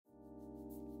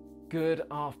Good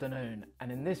afternoon,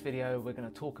 and in this video we're going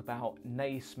to talk about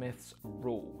Naismith's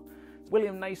rule.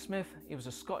 William Naismith, he was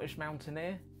a Scottish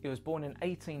mountaineer. He was born in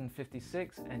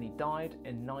 1856 and he died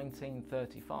in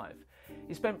 1935.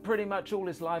 He spent pretty much all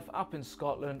his life up in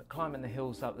Scotland, climbing the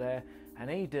hills up there, and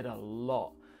he did a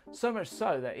lot. So much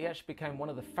so that he actually became one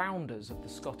of the founders of the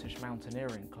Scottish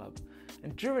Mountaineering Club.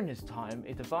 And during his time,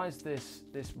 he devised this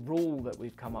rule that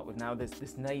we've come up with now,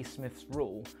 this Naismith's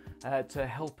rule, to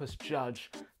help us judge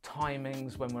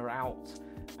timings when we're out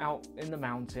in the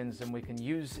mountains, and we can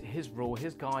use his rule,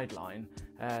 his guideline,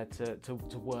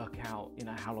 to work out, you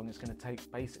know, how long it's going to take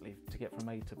basically to get from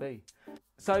A to B.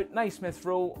 So Naismith's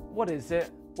rule, what is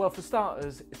it? Well, for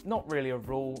starters, it's not really a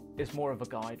rule, it's more of a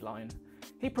guideline.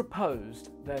 He proposed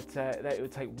that it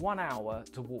would take 1 hour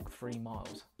to walk 3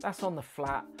 miles. That's on the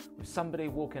flat, with somebody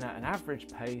walking at an average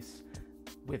pace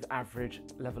with average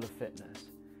level of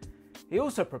fitness. He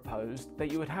also proposed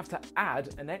that you would have to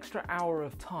add an extra hour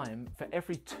of time for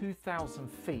every 2,000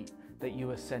 feet that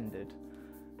you ascended,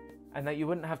 and that you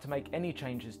wouldn't have to make any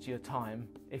changes to your time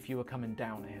if you were coming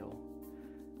down a hill.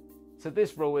 So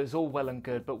this rule is all well and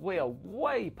good, but we are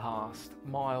way past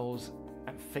miles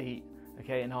and feet,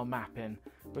 okay, in our mapping.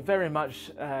 We're very much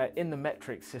in the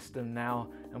metric system now,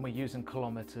 and we're using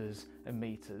kilometers and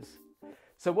meters.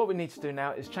 So what we need to do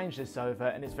now is change this over,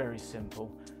 and it's very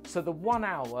simple. So the 1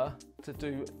 hour to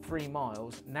do 3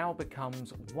 miles now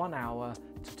becomes 1 hour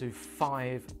to do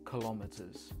 5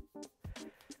 kilometers.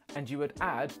 And you would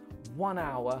add 1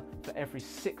 hour for every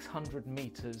 600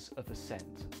 meters of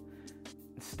ascent.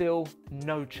 Still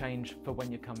no change for when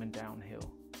you're coming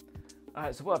downhill.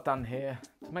 Alright, so what I've done here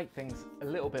to make things a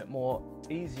little bit more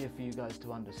easier for you guys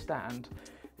to understand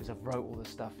is I've wrote all the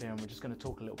stuff here, and we're just going to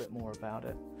talk a little bit more about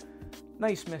it.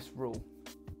 Naismith's rule.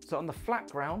 So on the flat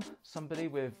ground, somebody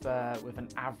with an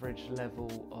average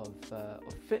level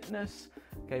of fitness,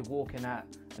 okay, walking at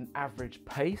an average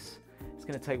pace, it's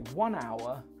going to take 1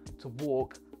 hour to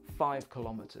walk 5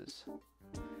 kilometers.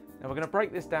 Now we're going to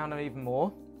break this down even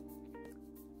more.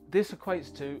 This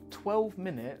equates to 12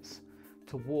 minutes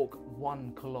to walk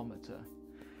 1 kilometer.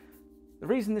 The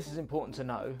reason this is important to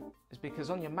know is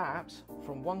because on your maps,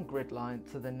 from one grid line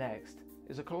to the next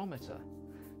is a kilometer.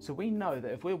 So we know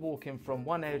that if we're walking from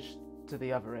one edge to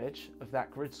the other edge of that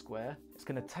grid square, it's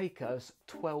going to take us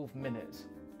 12 minutes,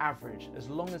 average, as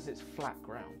long as it's flat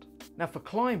ground. Now for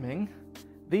climbing,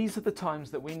 these are the times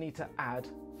that we need to add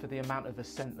for the amount of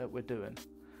ascent that we're doing.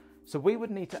 So we would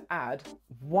need to add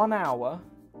 1 hour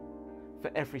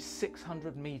for every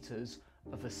 600 meters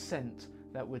of ascent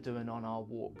that we're doing on our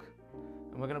walk.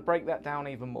 And we're going to break that down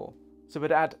even more. So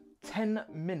we'd add 10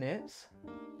 minutes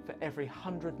for every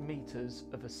 100 meters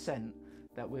of ascent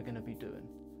that we're going to be doing.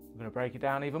 We're going to break it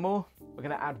down even more. We're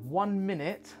going to add 1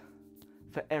 minute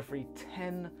for every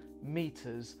 10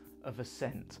 meters of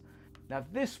ascent. Now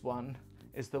this one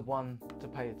is the one to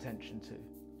pay attention to.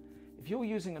 If you're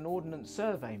using an Ordnance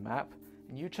Survey map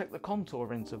and you check the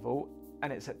contour interval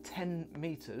and it's at 10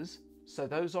 meters, so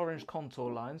those orange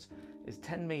contour lines is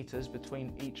 10 meters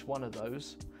between each one of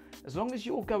those, as long as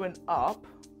you're going up,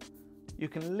 you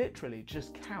can literally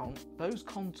just count those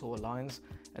contour lines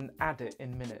and add it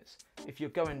in minutes. If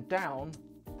you're going down,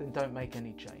 then don't make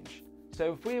any change.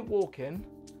 So if we're walking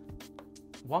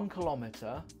 1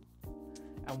 kilometer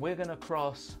and we're going to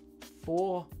cross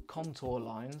 4 contour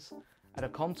lines at a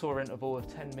contour interval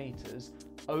of 10 meters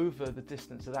over the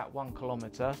distance of that 1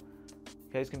 kilometer,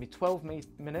 okay, it's going to be 12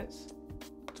 minutes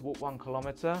to walk 1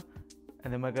 kilometer,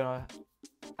 and then we're going to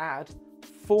add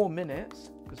 4 minutes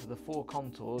because of the 4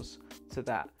 contours to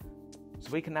that.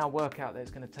 So we can now work out that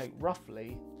it's going to take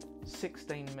roughly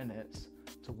 16 minutes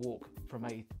to walk from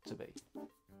A to B.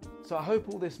 So I hope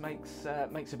all this makes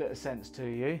a bit of sense to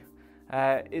you.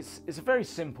 It's a very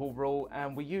simple rule,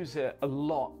 and we use it a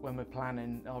lot when we're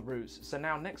planning our routes. So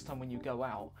now next time when you go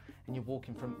out and you're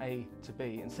walking from A to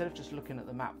B, instead of just looking at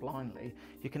the map blindly,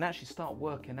 you can actually start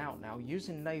working out now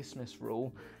using Naismith's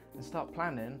rule and start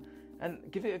planning and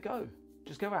give it a go.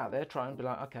 Just go out there, try and be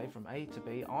like, okay, from A to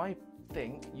B, I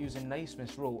think using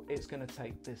Naismith's rule, it's going to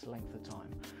take this length of time.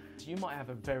 So you might have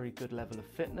a very good level of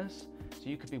fitness, so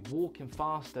you could be walking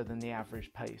faster than the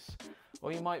average pace.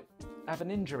 Or you might have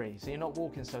an injury, so you're not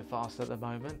walking so fast at the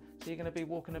moment, so you're going to be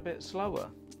walking a bit slower.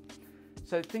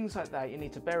 So things like that you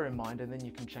need to bear in mind, and then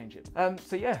you can change it.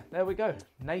 So yeah, there we go,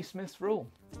 Naismith's rule.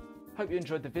 Hope you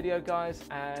enjoyed the video, guys,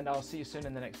 and I'll see you soon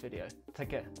in the next video. Take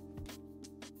care.